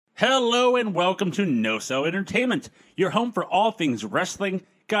Hello and welcome to No So Entertainment, your home for all things wrestling.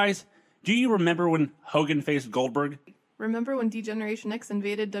 Guys, do you remember when Hogan faced Goldberg? Remember when D-Generation X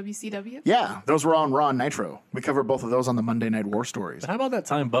invaded WCW? Yeah, those were on Raw and Nitro. We covered both of those on the Monday Night War Stories. How about that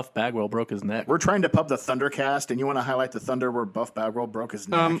time Buff Bagwell broke his neck? We're trying to pub the Thundercast, and you want to highlight the Thunder where Buff Bagwell broke his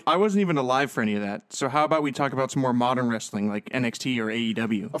neck? I wasn't even alive for any of that. So how about we talk about some more modern wrestling like NXT or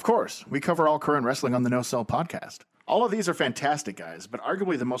AEW? Of course. We cover all current wrestling on the No Cell podcast. All of these are fantastic, guys, but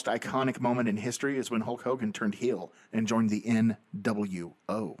arguably the most iconic moment in history is when Hulk Hogan turned heel and joined the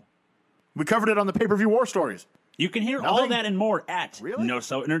NWO. We covered it on the pay-per-view War Stories. You can hear all that and more at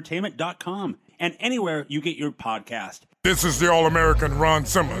NoSoEntertainment.com and anywhere you get your podcast. This is the All-American Ron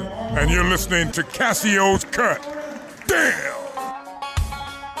Simmons, and you're listening to Casio's Cut. Damn!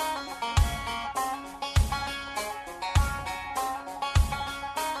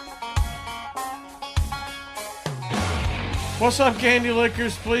 What's up, Candy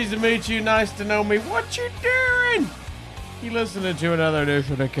Lickers? Pleased to meet you. Nice to know me. What you doing? You listening to another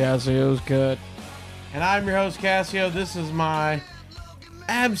edition of Casio's Cut. And I'm your host, Casio. This is my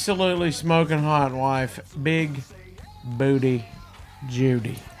absolutely smoking hot wife, Big Booty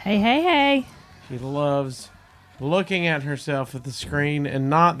Judy. Hey, hey, hey. She loves looking at herself at the screen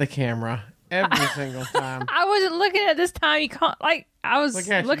and not the camera every single time. I wasn't looking at this time. You can't, I was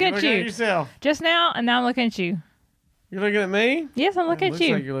looking at you. Yourself. Just now, and now I'm looking at you. You're looking at me? Yes, I'm looking at you.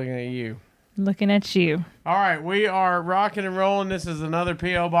 Looks like you're looking at you. Looking at you. All right, we are rocking and rolling. This is another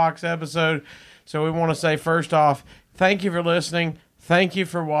P.O. Box episode. So we want to say, first off, thank you for listening, thank you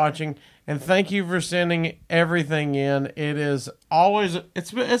for watching, and thank you for sending everything in. It is always,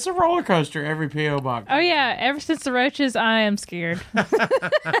 it's a roller coaster, every P.O. Box. Oh, yeah. Ever since the roaches, I am scared.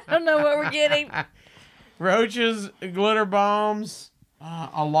 I don't know what we're getting. Roaches, glitter bombs,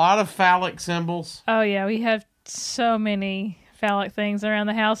 a lot of phallic symbols. Oh, yeah. We have so many phallic things around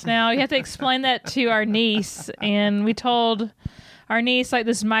the house now. You have to explain that to our niece, and we told our niece, like,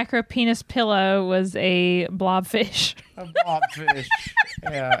 this micro penis pillow was a blobfish. A blobfish.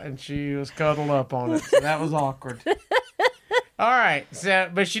 Yeah, and she was cuddled up on it, so that was awkward. All right, so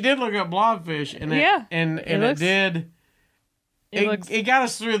but she did look up blobfish, and it got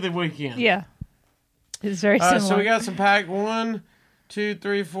us through the weekend. Yeah, it's very similar. So we got some pack 1, 2,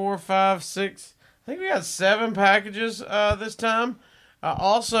 3, 4, 5, 6. I think we got 7 packages this time. I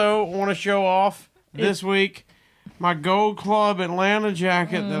also want to show off this week my Gold Club Atlanta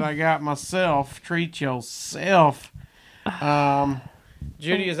jacket that I got myself. Treat yourself.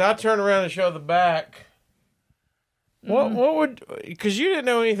 Judy, as I turn around and show the back, what would, because you didn't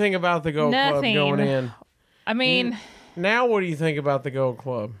know anything about the Gold Club going in. I mean, now what do you think about the Gold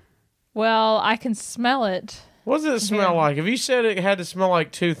Club? Well, I can smell it. What does it smell like? If you said it had to smell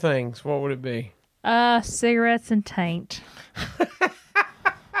like 2 things, what would it be? Cigarettes and taint.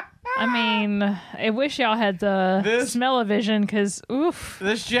 I mean, I wish y'all had the smell-o-vision, because, oof.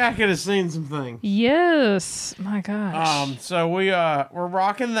 This jacket has seen some things. Yes. My gosh. So we're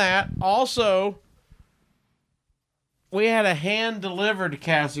rocking that. Also, we had a hand-delivered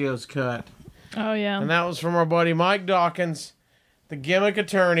Casio's Cut. Oh, yeah. And that was from our buddy Mike Dawkins, the gimmick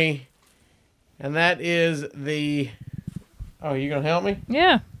attorney. And that is the... Oh, you going to help me?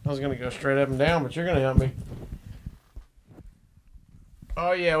 Yeah. I was going to go straight up and down, but you're going to help me.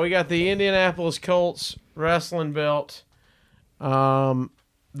 Oh, yeah, we got the Indianapolis Colts wrestling belt.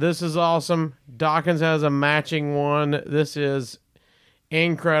 This is awesome. Dawkins has a matching one. This is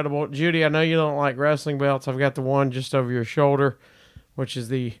incredible. Judy, I know you don't like wrestling belts. I've got the one just over your shoulder, which is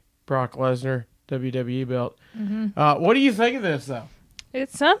the Brock Lesnar WWE belt. Mm-hmm. What do you think of this, though?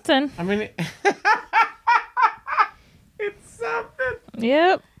 It's something. I mean, it's something.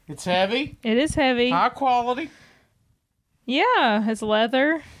 Yep. It's heavy. It is heavy. High quality. Yeah, it's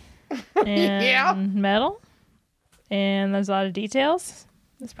leather and metal, and there's a lot of details.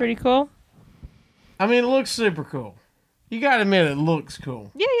 It's pretty cool. I mean, it looks super cool. You gotta admit, it looks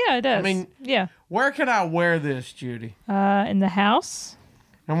cool. Yeah, it does. I mean, yeah. Where can I wear this, Judy? In the house.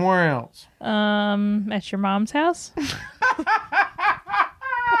 And where else? At your mom's house.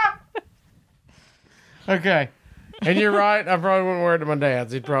 Okay. And you're right. I probably wouldn't wear it to my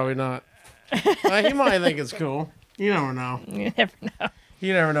dad's. He'd probably not. He might think it's cool. You never know. You never know.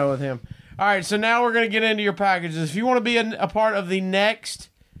 You never know with him. All right, so now we're going to get into your packages. If you want to be a part of the next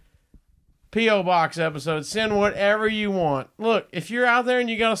P.O. Box episode, send whatever you want. Look, if you're out there and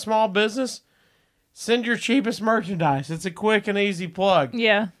you got a small business, send your cheapest merchandise. It's a quick and easy plug.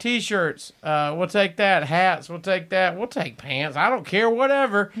 Yeah. T-shirts, we'll take that. Hats, we'll take that. We'll take pants. I don't care,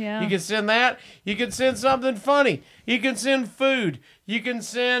 whatever. Yeah. You can send that. You can send something funny. You can send food. You can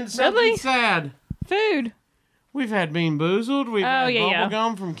send something sad. Food. We've had Bean Boozled. We've had yeah.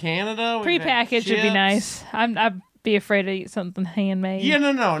 bubblegum from Canada. We've had Prepackaged would be chips. nice. I'd be afraid to eat something handmade. Yeah,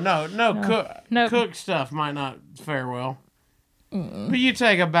 no. Nope. Cooked stuff might not fare well. But you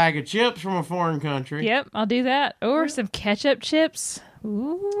take a bag of chips from a foreign country. Yep, I'll do that. Or some ketchup chips.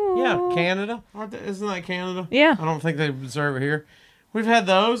 Ooh. Yeah, Canada. Isn't that Canada? Yeah. I don't think they serve it here. We've had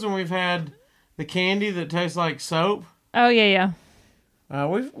those, and we've had the candy that tastes like soap. Oh, yeah.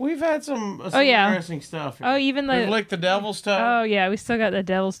 We've had some yeah. interesting stuff here. Oh, even We've licked the devil's toe. Oh, yeah, we still got the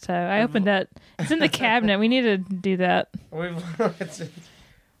devil's toe. I opened that. It's in the cabinet. We need to do that.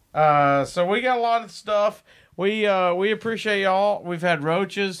 So we got a lot of stuff. We appreciate y'all. We've had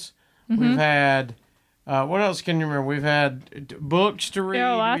roaches. Mm-hmm. We've had what else can you remember? We've had books to read.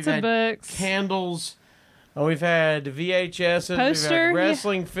 Yeah, lots We've of had books. Candles. We've had VHSs. We've Poster, had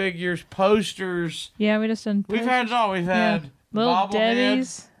wrestling figures, posters. Yeah, we just done. We've had it all. We've had Little bobbleheads.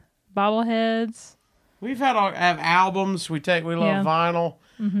 Debbie's, bobbleheads. We've had have albums. We love vinyl.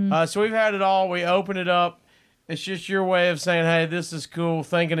 Mm-hmm. So we've had it all. We open it up. It's just your way of saying, hey, this is cool.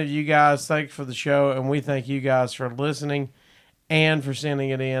 Thinking of you guys. Thanks for the show. And we thank you guys for listening and for sending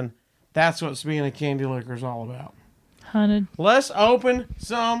it in. That's what being a candy licker is all about. 100. Let's open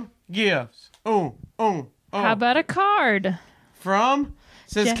some gifts. How about a card? From,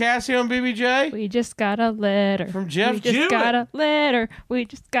 says Casio and BBJ. We just got a letter. From Jeff We just Jewett. got a letter. We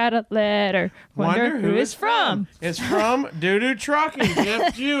just got a letter. Wonder who it's from. It's from Doo-Doo Trucking,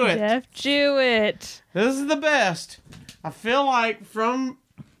 Jeff Jewett. Jeff Jewett. This is the best. I feel like from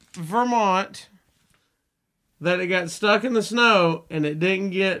Vermont that it got stuck in the snow and it didn't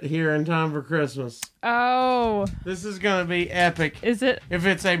get here in time for Christmas. Oh. This is going to be epic. Is it? If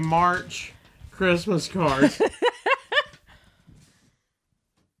it's a March Christmas card.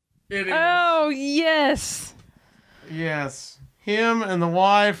 It is. Oh, yes. Yes. Him and the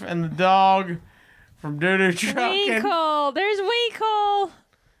wife and the dog from Doo-Doo Trucking. Winkle. There's Winkle.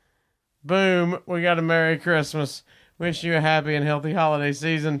 Boom. We got a Merry Christmas. Wish you a happy and healthy holiday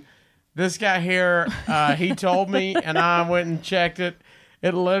season. This guy here, he told me, and I went and checked it.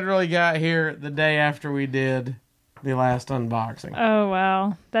 It literally got here the day after we did the last unboxing. Oh,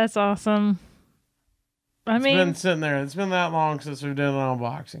 wow. That's awesome. It's been sitting there. It's been that long since we've done an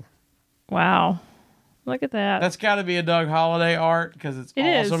unboxing. Wow. Look at that. That's got to be a Doug Holliday art because it's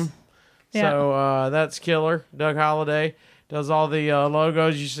It awesome. is. Yeah. So that's killer. Doug Holliday does all the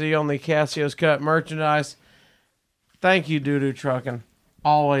logos you see on the Casio's Cut merchandise. Thank you, Doo-Doo Trucking.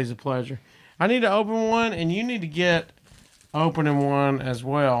 Always a pleasure. I need to open one, and you need to get opening one as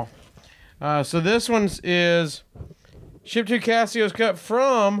well. So this one is shipped to Casio's Cut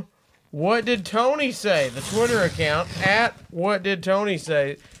from What Did Tony Say? The Twitter account at What Did Tony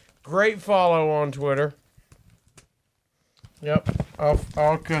Say. Great follow on Twitter. Yep, I'll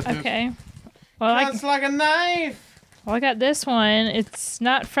cut this. Okay. Well, Cuts like a knife. I got this one. It's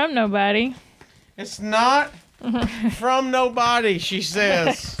not from nobody. It's not from nobody, she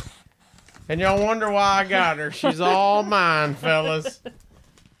says. And y'all wonder why I got her. She's all mine, fellas.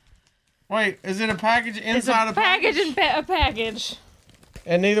 Wait, is it a package inside It's a package and a package.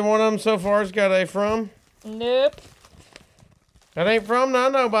 And neither one of them so far has got a from? Nope. That ain't from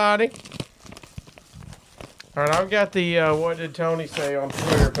nobody. All right, I've got the What Did Tony Say on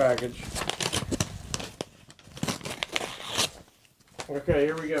Twitter package. Okay,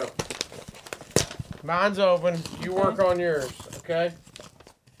 here we go. Mine's open. You work on yours, okay?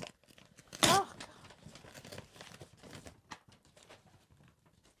 Oh.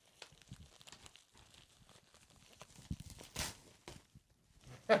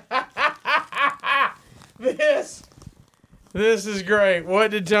 This is great.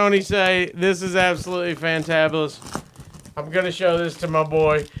 What did Tony say? This is absolutely fantabulous. I'm going to show this to my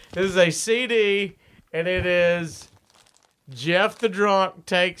boy. This is a CD, and it is Jeff the Drunk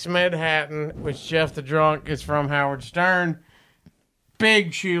Takes Manhattan, which Jeff the Drunk is from Howard Stern.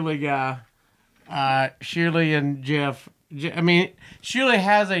 Big Shuley guy. Shuley and Jeff. Shuley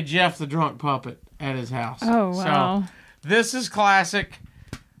has a Jeff the Drunk puppet at his house. Oh, wow. So, this is classic.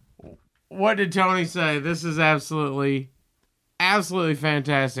 What did Tony say? This is absolutely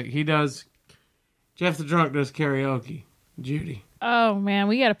fantastic. Jeff the Drunk does karaoke. Judy. Oh, man.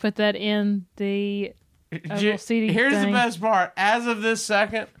 We got to put that in the CD Here's thing. the best part. As of this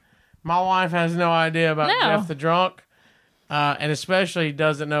second, my wife has no idea about Jeff the Drunk, and especially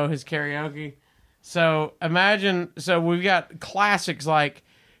doesn't know his karaoke. So we've got classics like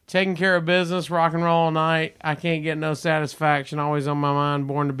Taking Care of Business, Rock and Roll All Night, I Can't Get No Satisfaction, Always on My Mind,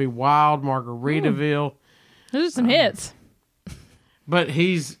 Born to Be Wild, Margaritaville. Those are some hits. But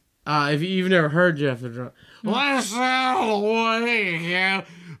he's, if you've never heard Jeff the Drunk, let's out of the way, yeah,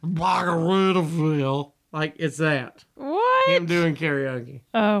 Margaritaville. Like, it's that. What? Him doing karaoke.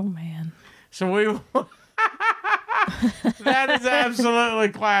 Oh, man. So we... That is absolutely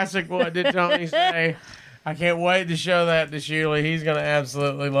classic. What did Tony say? I can't wait to show that to Shuley. He's going to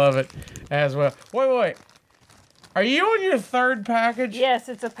absolutely love it as well. Wait. Are you on your third package? Yes,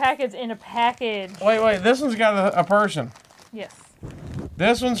 it's a package in a package. Wait. This one's got a person. Yes.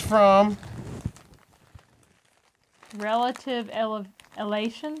 This one's from... Relative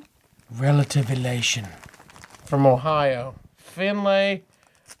elation. Relative Elation. From Ohio. Findlay,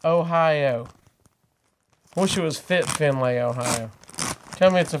 Ohio. Wish it was Findlay, Ohio.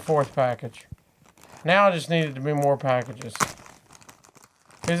 Tell me it's a fourth package. Now I just need it to be more packages.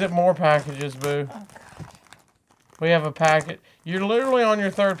 Is it more packages, Boo? Oh, God. We have a packet. You're literally on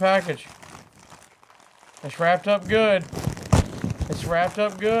your third package. It's wrapped up good. It's wrapped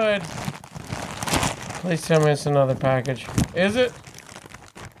up good. Please tell me it's another package. Is it?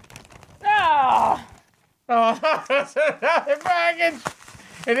 Oh! Oh, it's another package.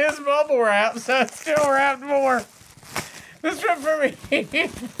 It is bubble wrap, so it's still wrapped more. This one for me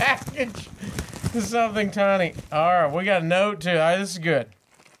package is something tiny. All right, we got a note too. All right, this is good.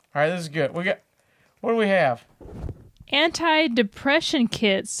 All right, this is good. What do we have? Anti-depression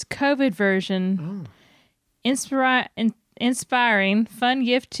kits, COVID version. Inspiring, fun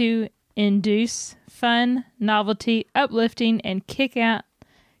gift to induce fun, novelty, uplifting, and kick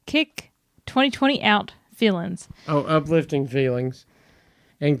 2020 out feelings. Oh, uplifting feelings.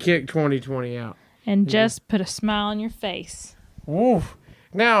 And kick 2020 out. And just put a smile on your face. Woof.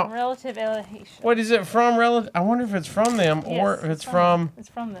 Now, Relative elation. what is it from? I wonder if it's from them or if it's from... It's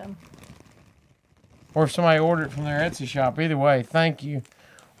from them. Or if somebody ordered it from their Etsy shop. Either way, thank you.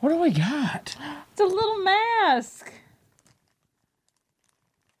 What do we got? It's a little mask.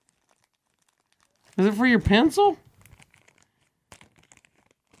 Is it for your pencil?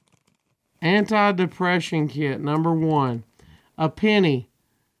 Anti-depression kit, number 1. A penny.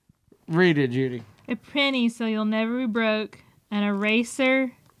 Read it, Judy. A penny so you'll never be broke. An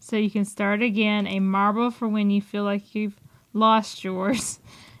eraser so you can start again. A marble for when you feel like you've lost yours.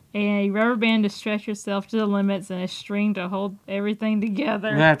 A rubber band to stretch yourself to the limits. And a string to hold everything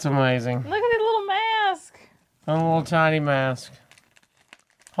together. That's amazing. Look at that little mask. A little tiny mask.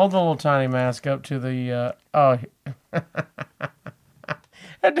 Hold the little tiny mask up to the... oh.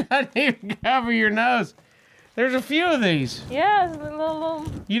 It doesn't even cover your nose. There's a few of these. Yeah, it's a little...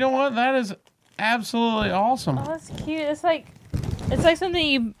 You know what? That is absolutely awesome. Oh, that's cute. It's like something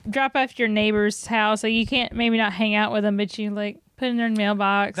you drop off your neighbor's house. Like you can't maybe not hang out with them, but you like put in their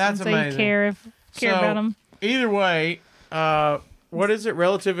mailbox. That's and amazing. So you care about them. Either way, what is it?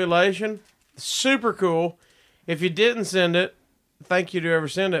 Relative Elation? Super cool. If you didn't send it, thank you to whoever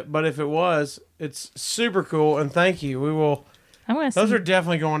sent it. But if it was, it's super cool, and thank you. We will... Those are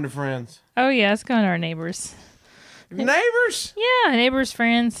definitely going to friends. Oh, yeah, it's going to our neighbors. Neighbors? Yeah, neighbors,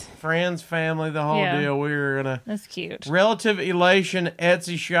 friends. Friends, family, the whole deal. We're going to... That's cute. Relative Elation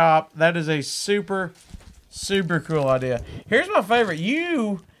Etsy shop. That is a super, super cool idea. Here's my favorite.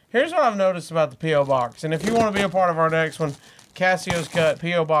 Here's what I've noticed about the P.O. Box. And if you want to be a part of our next one, Casio's Cut,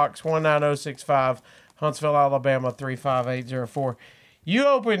 P.O. Box 19065, Huntsville, Alabama 35804.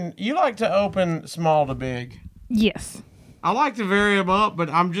 You like to open small to big. Yes. I like to vary them up, but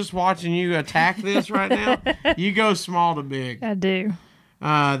I'm just watching you attack this right now. You go small to big. I do.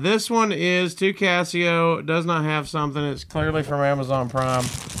 This one is to Casio. It does not have something. It's clearly from Amazon Prime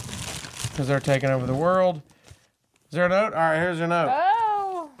because they're taking over the world. Is there a note? All right, here's your note.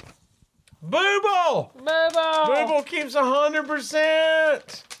 Oh! Booble! Booble keeps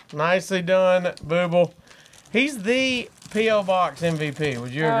 100%. Nicely done, Booble. He's the P.O. Box MVP.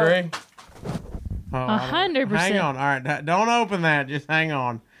 Would you agree? 100%. Hang on. All right. Don't open that. Just hang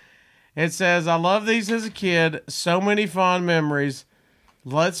on. It says, I love these as a kid. So many fond memories.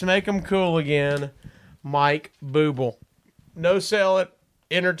 Let's make them cool again. Mike Booble. No Sell It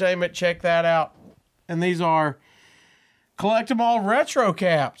Entertainment. Check that out. And these are Collect 'em All retro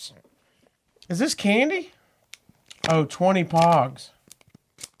caps. Is this candy? Oh, 20 Pogs.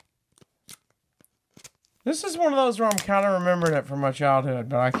 This is one of those where I'm kind of remembering it from my childhood,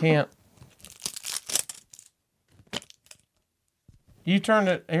 but I can't. You turned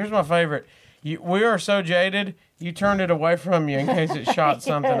it. Here's my favorite. We are so jaded. You turned it away from you in case it shot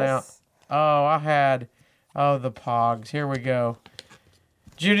something out. Oh, the Pogs. Here we go.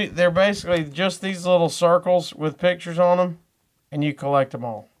 Judy, they're basically just these little circles with pictures on them, and you collect them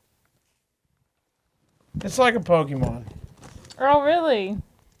all. It's like a Pokemon. Oh, really?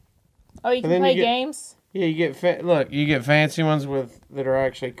 Oh, you can play games? Yeah, you get you get fancy ones that are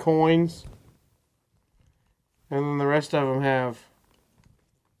actually coins, and then the rest of them have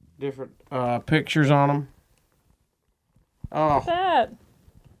different pictures on them. Oh, That.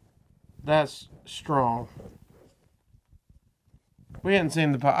 that's strong. I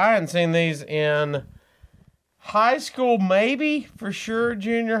hadn't seen these in high school, maybe for sure,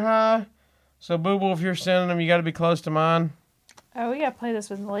 junior high. So, Boo Boo, if you're sending them, you got to be close to mine. Oh, we gotta play this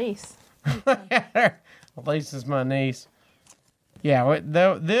with Elise. Elise is my niece. Yeah,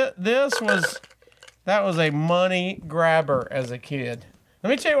 that was a money grabber as a kid. Let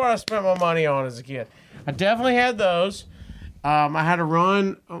me tell you what I spent my money on as a kid. I definitely had those. I had a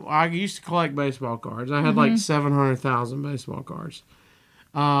run. I used to collect baseball cards. I had like 700,000 baseball cards.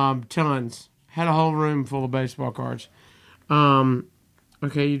 Tons. Had a whole room full of baseball cards.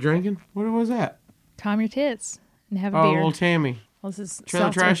 Okay, you drinking? What was that? Calm your tits and have a Oh, beer. little Tammy. Well, this is Trailer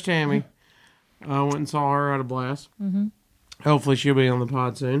seltzer. Trash Tammy. I went and saw her at a blast. Mm-hmm. Hopefully she'll be on the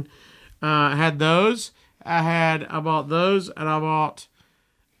pod soon. I had those. I bought those, and I bought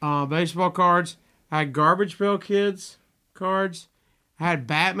baseball cards. I had Garbage Pail Kids cards. I had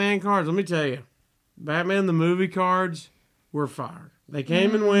Batman cards. Let me tell you, Batman the movie cards were fire. They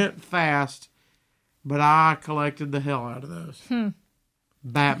came and went fast, but I collected the hell out of those.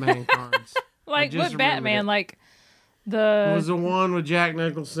 Batman cards. Like just what Batman? remembered it. Like It was the the one with Jack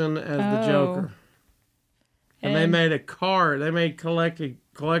Nicholson as the Oh. Joker. And they And- made a card. They made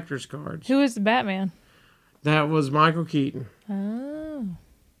collector's cards. who is the Batman? That was Michael Keaton. Oh,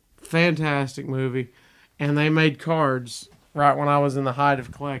 Fantastic movie. And they made cards right when I was in the height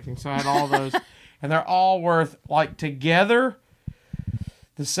of collecting. So I had all those. And they're all worth, like, together,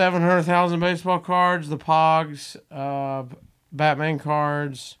 the 700,000 baseball cards, the Pogs, Batman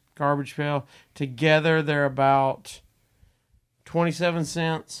cards, Garbage Pail. Together, they're about 27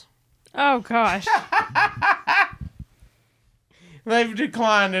 cents. oh gosh! They've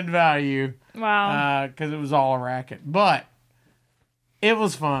declined in value Wow. because it was all a racket. But it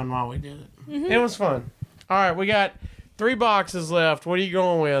was fun while we did it. It was fun. All right, we got 3 boxes left. What are you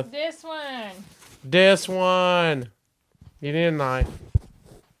going with? This one. This one. You need a knife.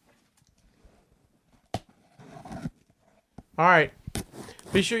 All right.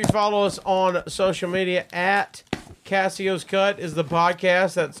 Be sure you follow us on social media at Casio's Cut is the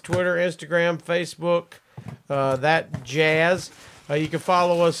podcast. That's Twitter, Instagram, Facebook, that jazz. You can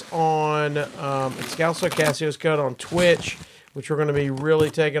follow us on, it's also Casio's Cut on Twitch, which we're going to be really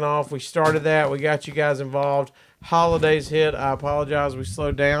taking off. We started that. We got you guys involved. Holidays hit. I apologize. We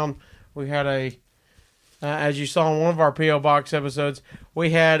slowed down. We had as you saw in one of our P.O. Box episodes,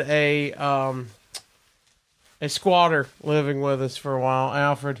 we had a squatter living with us for a while,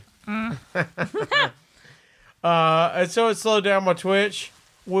 Alfred. And so it slowed down my Twitch.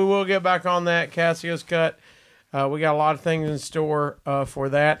 We will get back on that, Casio's Cut. We got a lot of things in store for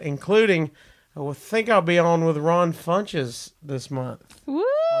that, including I think I'll be on with Ron Funches this month. Woo!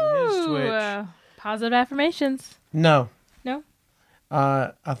 On his Twitch. Positive affirmations. No. No.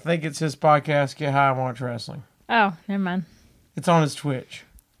 I think it's his podcast, Get High and Watch Wrestling. Oh, never mind. It's on his Twitch.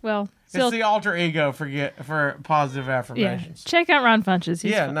 Well, still, It's the alter ego for positive yeah. affirmations. Check out Ron Funches.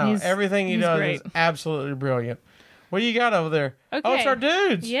 Everything he he's does great. is absolutely brilliant. What do you got over there? Okay. Oh, it's our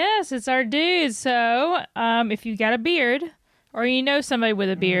dudes. Yes, it's our dudes. So, if you got a beard or you know somebody with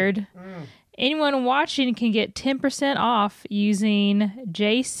a beard, anyone watching can get 10% off using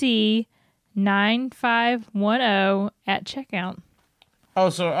JC9510 at checkout. Oh,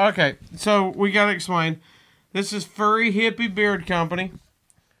 okay. So we got to explain. This is Furry Hippie Beard Company.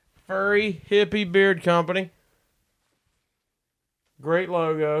 Furry Hippie Beard Company. Great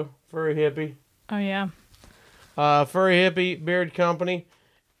logo. Furry Hippie. Oh, yeah. Furry Hippie Beard Company.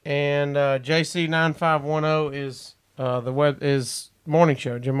 And JC9510 is the web is morning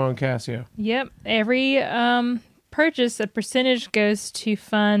show, Jimmo and Casio. Yep. Every purchase, a percentage goes to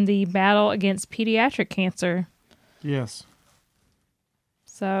fund the battle against pediatric cancer. Yes.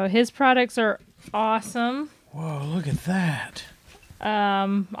 So his products are awesome. Whoa, look at that.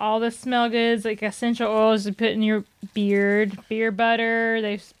 All the smell goods, like essential oils to put in your beard, beard butter.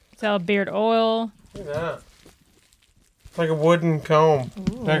 They sell beard oil. Look at that. It's like a wooden comb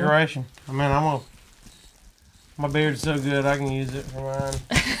decoration. I mean, my beard's so good I can use it for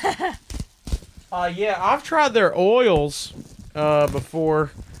mine. Yeah, I've tried their oils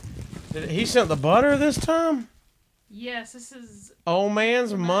before. He sent the butter this time? Yes, this is Old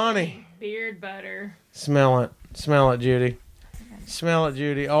man's money. beard butter. Smell it. Smell it, Judy. Smell it,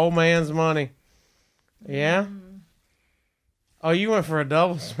 Judy. Old man's money. Yeah? Oh, you went for a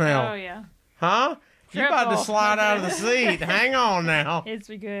double smell. Oh yeah, Huh? You're about to Triple. slide out of the seat. Hang on now. it's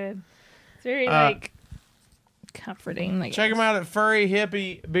good. It's very comforting. Check them out at Furry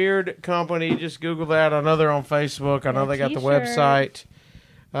Hippie Beard Company. Just Google that. I know they're on Facebook. I know Yeah, they got the t-shirt. website.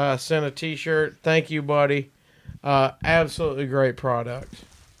 sent a T-shirt. Thank you, buddy. Absolutely great product.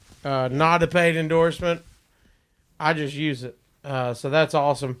 Not a paid endorsement. I just use it. So that's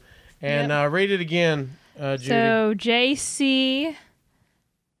awesome. And read it again, Judy. So JC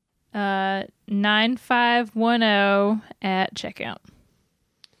 9510 at checkout.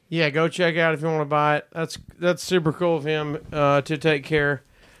 Yeah, go check out if you want to buy it. That's super cool of him to take care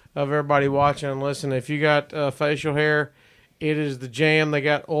of everybody watching and listening. If you got facial hair, it is the jam. They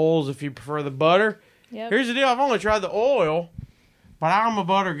got oils if you prefer the butter. Yep. Here's the deal. I've only tried the oil, but I'm a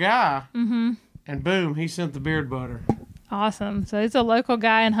butter guy. Mm-hmm. And boom, he sent the beard butter. Awesome. So he's a local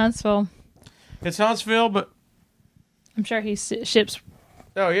guy in Huntsville. It's Huntsville, but... I'm sure he ships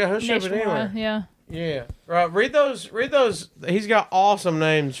Oh, yeah, he'll ship it anywhere. nationwide. Yeah. Yeah. Right, read those. He's got awesome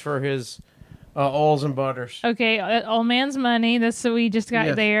names for his oils and butters. Okay, Old Man's Money. That's what we just got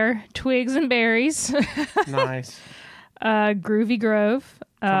Yes. there. Twigs and Berries. Nice. Groovy Grove.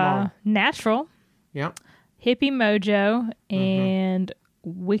 on. Natural. Yep. Hippie Mojo. And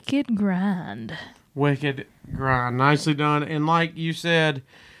Wicked Grind. Wicked grind. Nicely done. And like you said,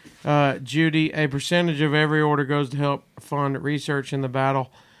 Judy, a percentage of every order goes to help fund research in the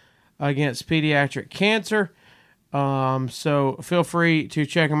battle against pediatric cancer. So feel free to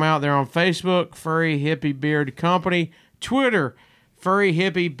check them out. They're on Facebook, Furry Hippie Beard Company, Twitter, Furry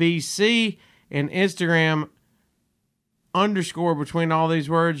Hippie BC, and Instagram _ between all these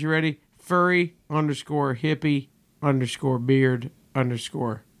words. You ready? Furry _hippie _beard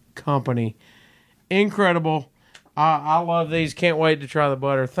 _company. Incredible. I love these. Can't wait to try the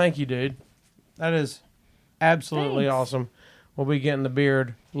butter. Thank you, dude. That is absolutely Thanks. awesome. We'll be getting the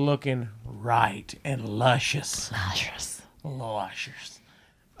beard looking right and luscious. Luscious.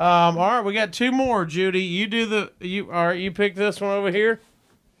 All right, we got two more, Judy. You pick this one over here.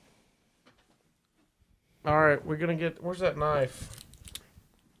 All right, we're gonna get. Where's that knife?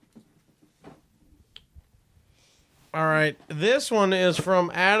 All right, this one is from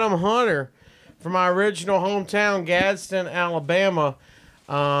Adam Hunter, from my original hometown, Gadsden, Alabama.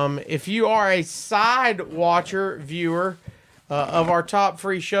 If you are a side watcher, viewer of our Top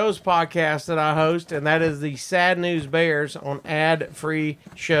Free Shows podcast that I host, and that is the Sad News Bears on ad-free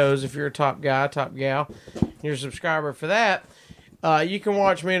shows. If you're a top guy, top gal, you're a subscriber for that. You can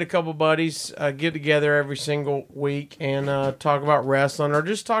watch me and a couple buddies get together every single week and talk about wrestling or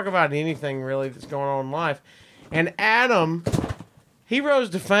just talk about anything really that's going on in life. And Adam, he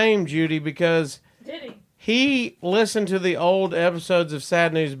rose to fame, Judy, because he listened to the old episodes of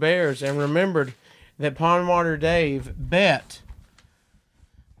Sad News Bears and remembered that Pondwater Dave bet,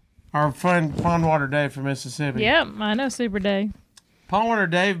 our friend Pondwater Dave from Mississippi. Yep, I know Super Day.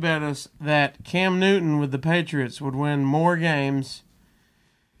 Pondwater Dave bet us that Cam Newton with the Patriots would win more games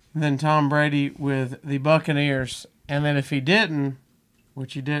than Tom Brady with the Buccaneers. And that if he didn't,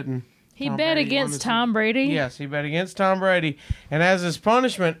 which he didn't. He Tom bet Brady won against the Tom Brady? Yes, he bet against Tom Brady. And as his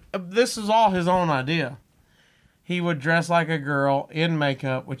punishment, this is all his own idea. He would dress like a girl in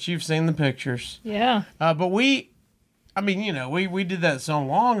makeup, which you've seen the pictures. Yeah. But we did that so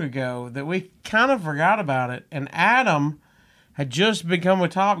long ago that we kind of forgot about it. And Adam had just become a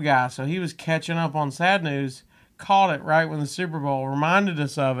top guy, so he was catching up on Sad News, caught it right when the Super Bowl, reminded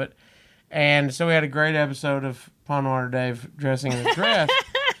us of it. And so we had a great episode of Pondwater Dave dressing in a dress.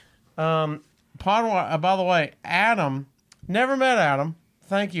 Pondwater, by the way, Adam, never met Adam.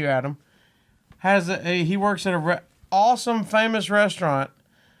 Thank you, Adam. He works at a awesome, famous restaurant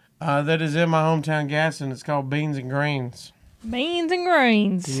that is in my hometown, Gadsden. It's called Beans and Greens. Beans and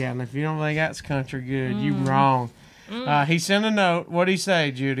Greens. Yeah, and if you don't think that's country good, you wrong. He sent a note. What'd he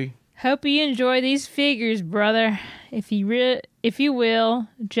say, Judy? Hope you enjoy these figures, brother. If you will,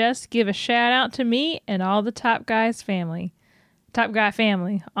 just give a shout out to me and all the Top Guy family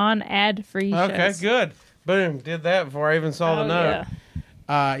on ad-free shows. Okay, good. Boom, did that before I even saw the note.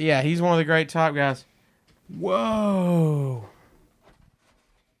 Yeah, he's one of the great top guys. Whoa.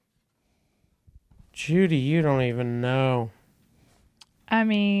 Judy, you don't even know. I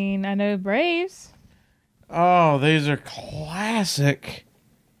mean, I know Braves. Oh, these are classic.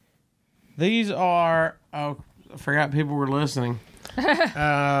 These are... Oh, I forgot people were listening.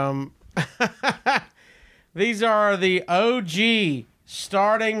 These are the OG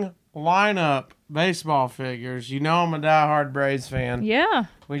starting lineup baseball figures. You know I'm a diehard Braves fan. Yeah.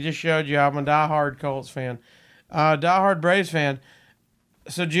 We just showed you I'm a diehard Colts fan. Diehard Braves fan.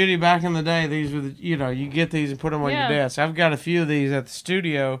 So, Judy, back in the day, these were, you get these and put them on your desk. I've got a few of these at the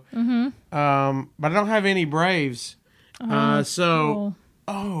studio, but I don't have any Braves. Cool.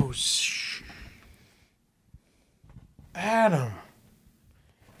 Adam,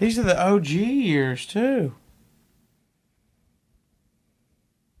 these are the OG years, too.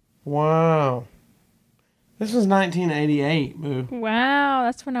 Wow. This was 1988, boo. Wow,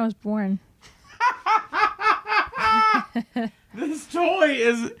 that's when I was born. This toy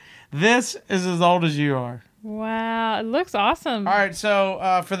is as old as you are. Wow, it looks awesome. All right,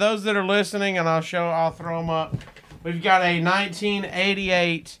 so for those that are listening, and I'll throw them up. We've got a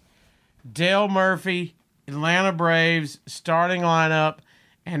 1988 Dale Murphy Atlanta Braves starting lineup,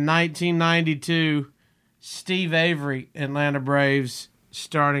 and 1992 Steve Avery Atlanta Braves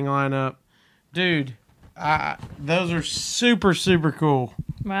starting lineup. Dude, those are super, super cool.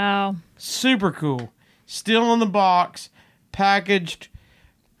 Wow. Super cool. Still in the box, packaged.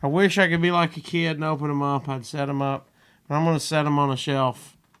 I wish I could be like a kid and open them up. I'd set them up. But I'm going to set them on a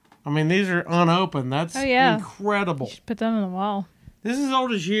shelf. I mean, these are unopened. That's incredible. You should put them on the wall. This is as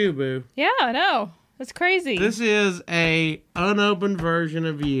old as you, boo. Yeah, I know. That's crazy. This is a unopened version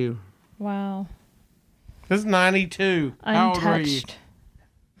of you. Wow. This is 92. Untouched. How old were you?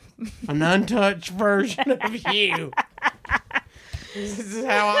 An untouched version of you. This is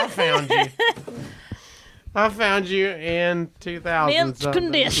how I found you. I found you in 2000. Mint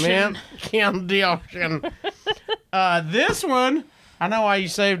condition. Mint condition. This one, I know why you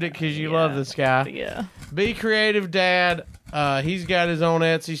saved it, because you love this guy. Yeah. Be Creative Dad. He's got his own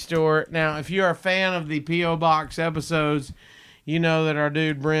Etsy store. Now, if you're a fan of the P.O. Box episodes, you know that our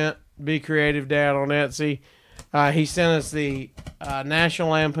dude Brent, Be Creative Dad on Etsy, he sent us the National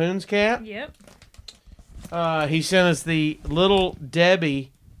Lampoon's cap. Yep. He sent us the Little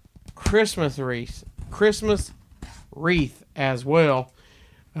Debbie Christmas wreath as well.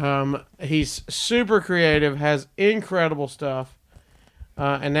 He's super creative, has incredible stuff,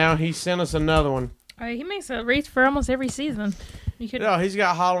 and now he sent us another one. He makes a wreath for almost every season. You could. No, he's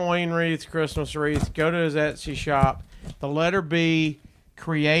got Halloween wreaths, Christmas wreaths. Go to his Etsy shop. The letter B,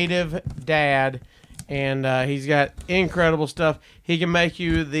 Creative Dad, and he's got incredible stuff. He can make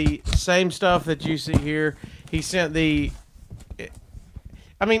you the same stuff that you see here. He sent the...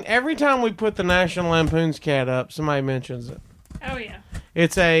 I mean, every time we put the National Lampoon's cat up, somebody mentions it. Oh, yeah.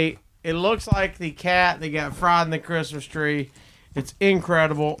 It looks like the cat that got fried in the Christmas tree. It's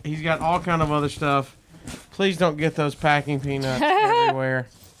incredible. He's got all kind of other stuff. Please don't get those packing peanuts everywhere.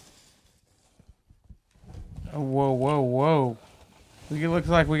 Oh, whoa, whoa, whoa. It looks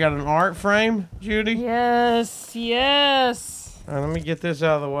like we got an art frame, Judy. Yes, yes. All right, let me get this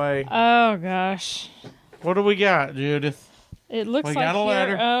out of the way. Oh, gosh. What do we got, Judith? It looks We like got a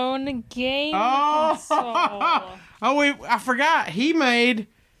letter. your own game console. Oh, wait, I forgot. He made...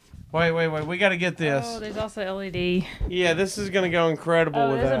 Wait. We got to get this. Oh, there's also LED. Yeah, this is going to go incredible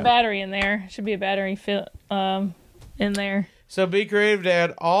with there's that. a battery in there. Should be a battery fit in there. So, Be Creative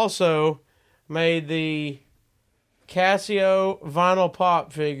Dad also made the Casio vinyl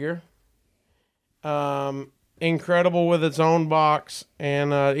pop figure. Incredible with its own box,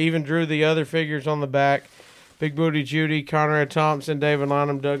 and even drew the other figures on the back. Big Booty Judy, Conrad Thompson, David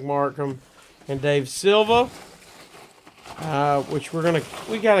Lonham, Doug Markham, and Dave Silva. Which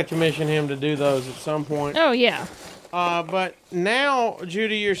we gotta commission him to do those at some point. Oh, yeah. But now,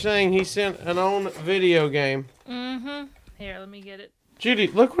 Judy, you're saying he sent an own video game. Mm-hmm. Here, let me get it. Judy,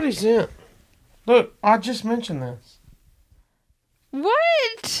 look what he sent. Look, I just mentioned this.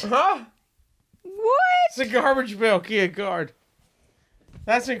 What? Huh? What? It's a Garbage Pail Kid card.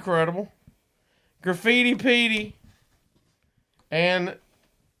 That's incredible. Graffiti Petey and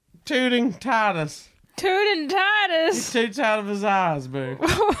Tooting Titus. Tootin' Titus. He toots out of his eyes, boo.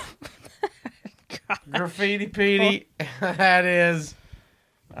 Graffiti Petey. That is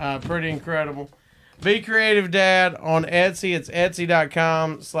pretty incredible. Be Creative Dad on Etsy. It's etsy.com/B,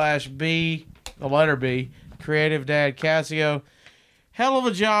 the letter B, Creative Dad Casio. Hell of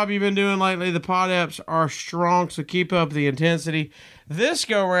a job you've been doing lately. The pod apps are strong, so keep up the intensity. This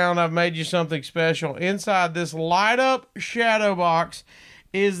go round, I've made you something special. Inside this light up shadow box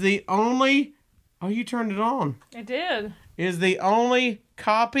is the only... Oh, you turned it on. I did. Is the only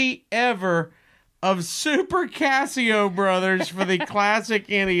copy ever of Super Casio Brothers for the classic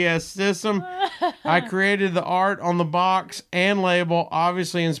NES system. I created the art on the box and label,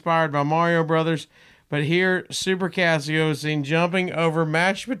 obviously inspired by Mario Brothers. But here, Super Casio is seen jumping over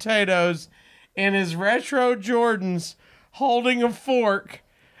mashed potatoes in his retro Jordans, holding a fork.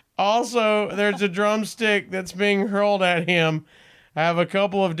 Also, there's a drumstick that's being hurled at him. I have a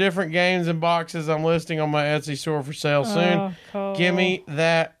couple of different games and boxes I'm listing on my Etsy store for sale soon. Cool. Give me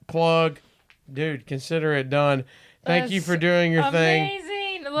that plug. Dude, consider it done. Thank you for doing your thing. Amazing.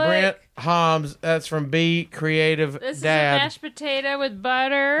 Look. Brent Homs, that's from Be Creative This Dad. is a mashed potato with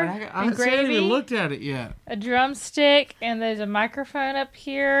butter I and haven't gravy. even looked at it yet. A drumstick, and there's a microphone up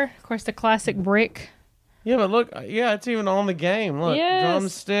here. Of course, the classic brick Yeah, but look, it's even on the game. Look, Yes.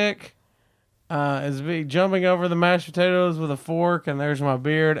 drumstick is jumping over the mashed potatoes with a fork, and there's my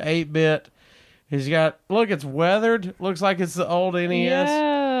beard, 8-bit. He's got, look, it's weathered. Looks like it's the old NES.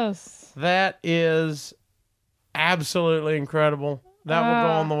 Yes. That is absolutely incredible. That will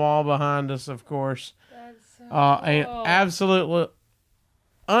go on the wall behind us, of course. That's so And cool. absolutely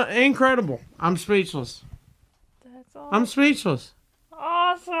incredible. I'm speechless. That's awesome. I'm speechless.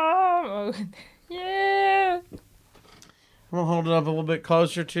 Awesome. Yeah. I'm going to hold it up a little bit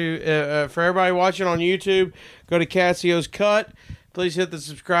closer to, for everybody watching on YouTube, go to Casio's Cut. Please hit the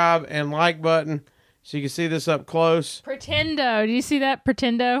subscribe and like button so you can see this up close. Pretendo. Do you see that?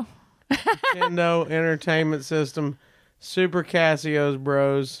 Pretendo. Nintendo Entertainment System. Super Casio's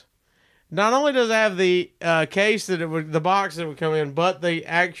Bros. Not only does it have the case the box that would come in, but the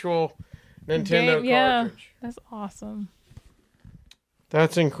actual Nintendo Yeah. cartridge. That's awesome.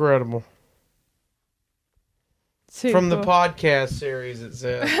 That's incredible. Super From the cool. podcast series, it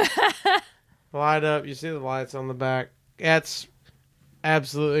says. Light up. You see the lights on the back. That's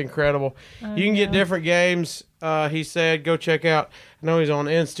absolutely incredible. You can get different games. He said, go check out. I know he's on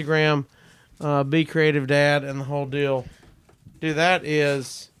Instagram. Be Creative Dad and the whole deal. Dude, that's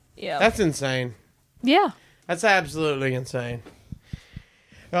insane. Yeah. That's absolutely insane.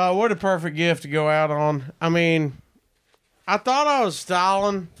 What a perfect gift to go out on. I mean, I thought I was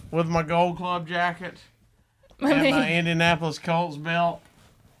styling with my Gold Club jacket and my Indianapolis Colts belt.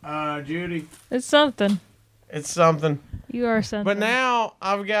 Judy, It's something. it's something. You are something. But now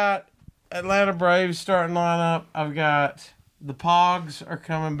I've got Atlanta Braves starting lineup. I've got the Pogs are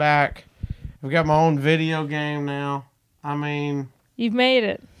coming back. I've got my own video game now. I mean, You've made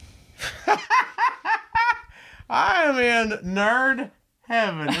it. I am in nerd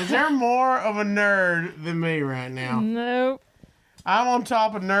heaven. Is there more of a nerd than me right now? Nope. I'm on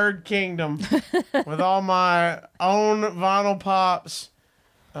top of Nerd Kingdom with all my own vinyl pops.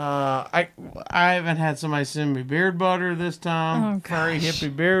 I haven't had somebody send me beard butter this time. Oh, Furry gosh.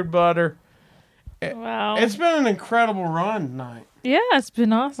 hippie beard butter. Wow. It's been an incredible run tonight. Yeah, it's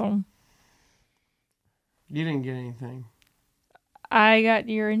been awesome. You didn't get anything. I got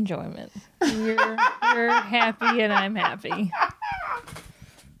your enjoyment. You're happy and I'm happy.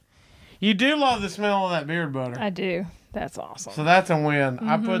 You do love the smell of that beard butter. I do. That's awesome. So that's a win.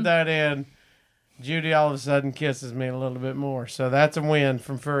 I put that in. Judy all of a sudden kisses me a little bit more. So that's a win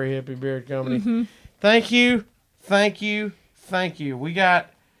from Furry Hippie Beard Company. Thank you. Thank you. Thank you. We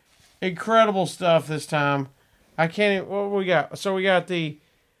got incredible stuff this time. I can't even, what we got? So we got the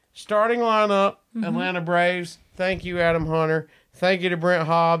starting lineup, Atlanta Braves. Thank you, Adam Hunter. Thank you to Brent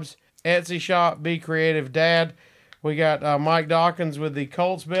Hobbs. Etsy Shop, Be Creative Dad. We got Mike Dawkins with the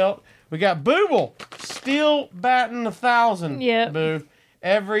Colts belt. We got Booble still batting 1,000. Yep. Boo.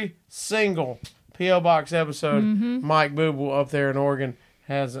 Every single P.O. Box episode, Mike Booble up there in Oregon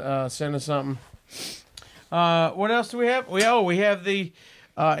has sent us something. What else do we have? We have the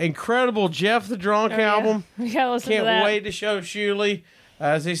incredible Jeff the Drunk album. We gotta listen to Can't that. wait to show Shuley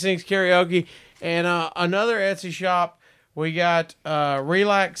as he sings karaoke. And another Etsy shop, we got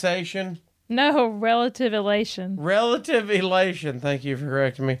Relaxation. No, Relative Elation. Relative Elation, thank you for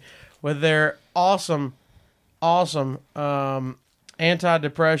correcting me, with their awesome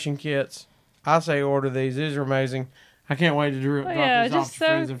anti-depression kits. I say order these. These are amazing. I can't wait to drop Yeah, these off just to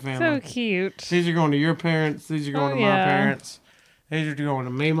friends and so family. cute. These are going to your parents. These are going to my yeah. parents. These are going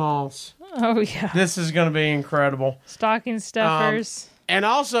to Meemaw's. Oh yeah. This is going to be incredible. Stocking stuffers. And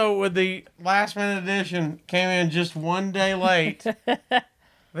also, with the last minute edition, came in just one day late.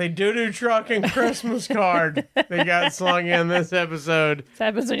 The doo-doo truck and Christmas card that got slung in this episode. This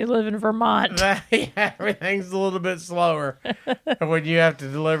happens when you live in Vermont. Everything's a little bit slower when you have to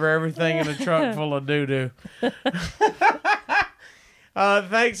deliver everything in a truck full of doo-doo.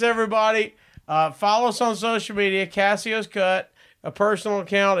 Thanks, everybody. Follow us on social media, Casio's Cut. A personal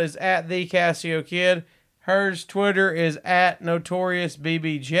account is at the Casio Kid. Hers Twitter is at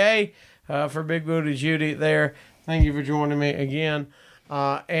NotoriousBBJ. For Big Booty Judy there, thank you for joining me again.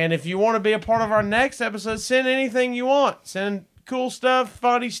 And if you want to be a part of our next episode, send anything you want. Send cool stuff,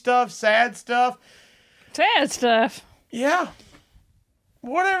 funny stuff, sad stuff. Sad stuff. Yeah.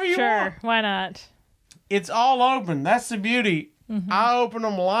 Whatever you want. Sure, why not? It's all open. That's the beauty. I open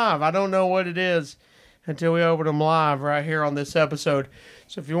them live. I don't know what it is until we open them live right here on this episode.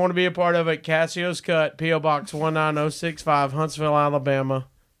 So if you want to be a part of it, Casio's Cut, P.O. Box 19065, Huntsville, Alabama,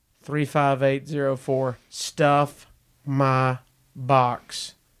 35804. Stuff my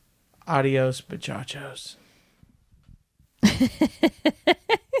box. Adios, muchachos.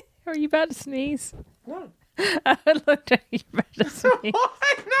 Are you about to sneeze? No. I looked at you about to sneeze. What?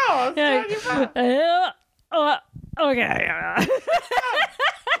 No, I'm telling you about. Okay.